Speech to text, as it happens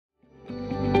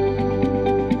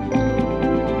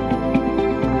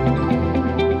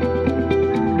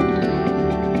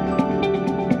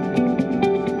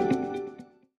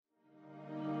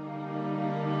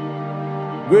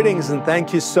Greetings and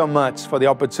thank you so much for the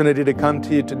opportunity to come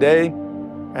to you today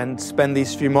and spend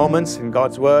these few moments in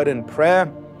God's Word and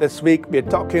prayer. This week we're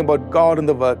talking about God in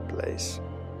the workplace.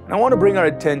 And I want to bring our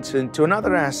attention to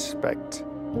another aspect,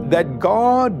 that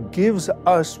God gives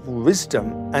us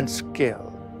wisdom and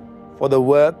skill for the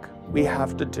work we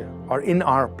have to do or in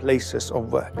our places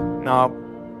of work. Now,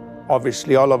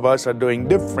 obviously all of us are doing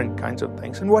different kinds of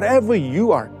things, and whatever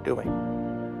you are doing,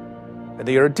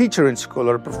 whether you're a teacher in school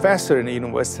or a professor in a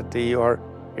university or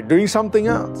you're doing something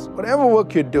else, whatever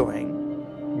work you're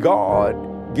doing, God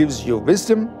gives you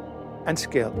wisdom and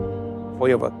skill for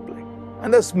your workplace.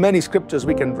 And there's many scriptures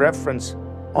we can reference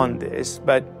on this,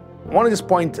 but I want to just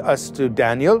point us to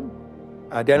Daniel.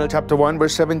 Daniel chapter 1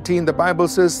 verse 17, the Bible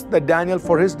says that Daniel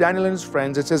and his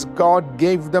friends, it says, God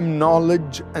gave them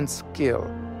knowledge and skill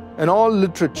and all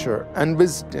literature and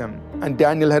wisdom, and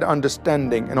Daniel had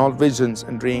understanding and all visions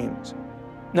and dreams.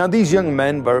 Now these young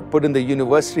men were put in the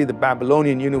university, the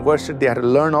Babylonian university. They had to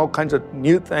learn all kinds of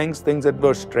new things that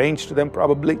were strange to them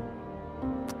probably.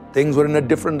 Things were in a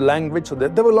different language, so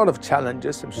there were a lot of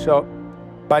challenges, I'm sure.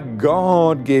 But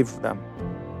God gave them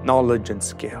knowledge and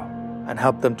skill and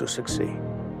helped them to succeed.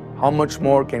 How much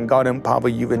more can God empower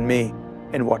you and me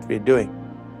in what we're doing?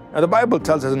 Now the Bible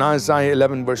tells us in Isaiah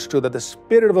 11 verse 2 that the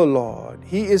Spirit of the Lord,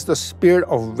 He is the Spirit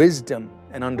of wisdom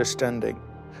and understanding,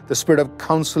 the Spirit of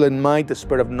counsel and might, the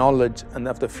Spirit of knowledge and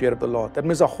of the fear of the Lord. That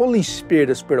means the Holy Spirit,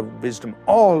 the Spirit of wisdom.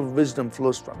 All wisdom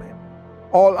flows from Him.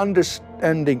 All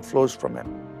understanding flows from Him.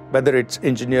 Whether it's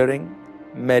engineering,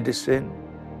 medicine,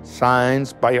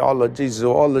 science, biology,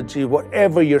 zoology,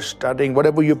 whatever you're studying,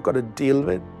 whatever you've got to deal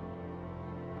with,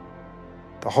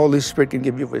 the Holy Spirit can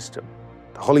give you wisdom.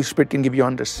 The Holy Spirit can give you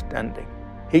understanding.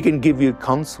 He can give you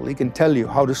counsel. He can tell you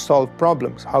how to solve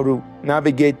problems, how to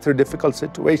navigate through difficult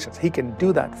situations. He can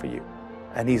do that for you.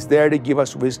 And He's there to give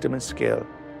us wisdom and skill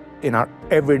in our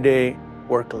everyday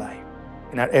work life,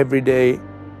 in our everyday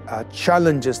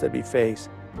challenges that we face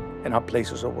in our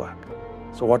places of work.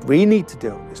 So what we need to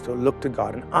do is to look to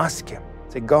God and ask Him.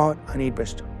 Say, God, I need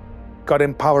wisdom. God,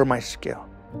 empower my skill.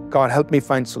 God, help me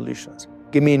find solutions.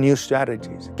 Give me new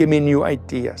strategies. Give me new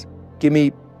ideas. Give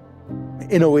me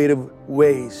innovative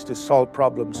ways to solve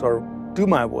problems or do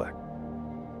my work.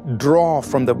 Draw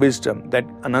from the wisdom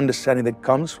and understanding that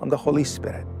comes from the Holy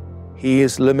Spirit. He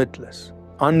is limitless,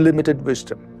 unlimited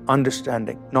wisdom,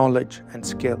 understanding, knowledge, and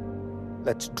skill.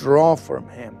 Let's draw from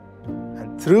Him,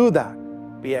 and through that,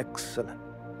 be excellent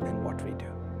in what we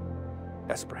do.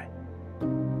 Let's pray.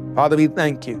 Father, we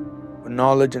thank You for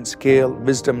knowledge and skill,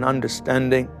 wisdom and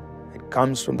understanding. It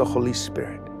comes from the Holy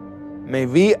Spirit. May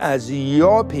we as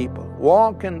Your people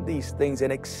walk in these things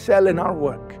and excel in our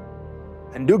work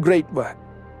and do great work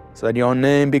so that Your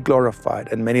name be glorified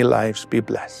and many lives be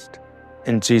blessed.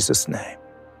 In Jesus' name,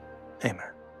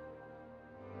 amen.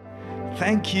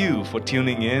 Thank you for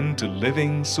tuning in to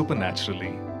Living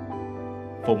Supernaturally.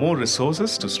 For more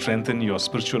resources to strengthen your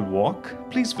spiritual walk,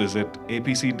 please visit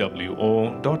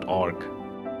apcwo.org.